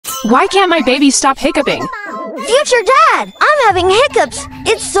Why can't my baby stop hiccuping? Future Dad, I'm having hiccups.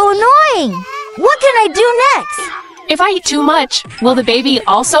 It's so annoying. What can I do next? If I eat too much, will the baby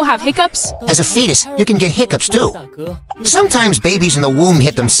also have hiccups? As a fetus, you can get hiccups too. Sometimes babies in the womb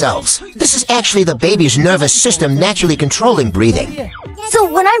hit themselves. This is actually the baby's nervous system naturally controlling breathing.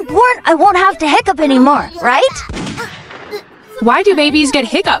 So when I'm born, I won't have to hiccup anymore, right? Why do babies get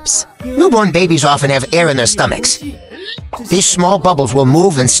hiccups? Newborn babies often have air in their stomachs. These small bubbles will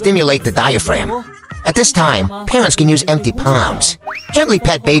move and stimulate the diaphragm. At this time, parents can use empty palms. Gently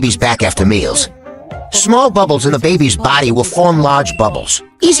pet baby's back after meals. Small bubbles in the baby's body will form large bubbles.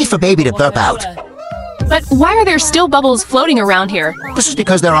 Easy for baby to burp out. But why are there still bubbles floating around here? This is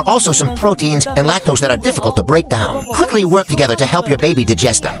because there are also some proteins and lactose that are difficult to break down. Quickly work together to help your baby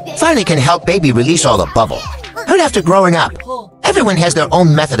digest them. Finally can help baby release all the bubble. Heard after growing up, everyone has their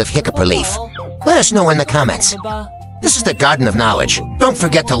own method of hiccup relief. Let us know in the comments. This is the Garden of Knowledge. Don't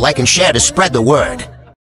forget to like and share to spread the word.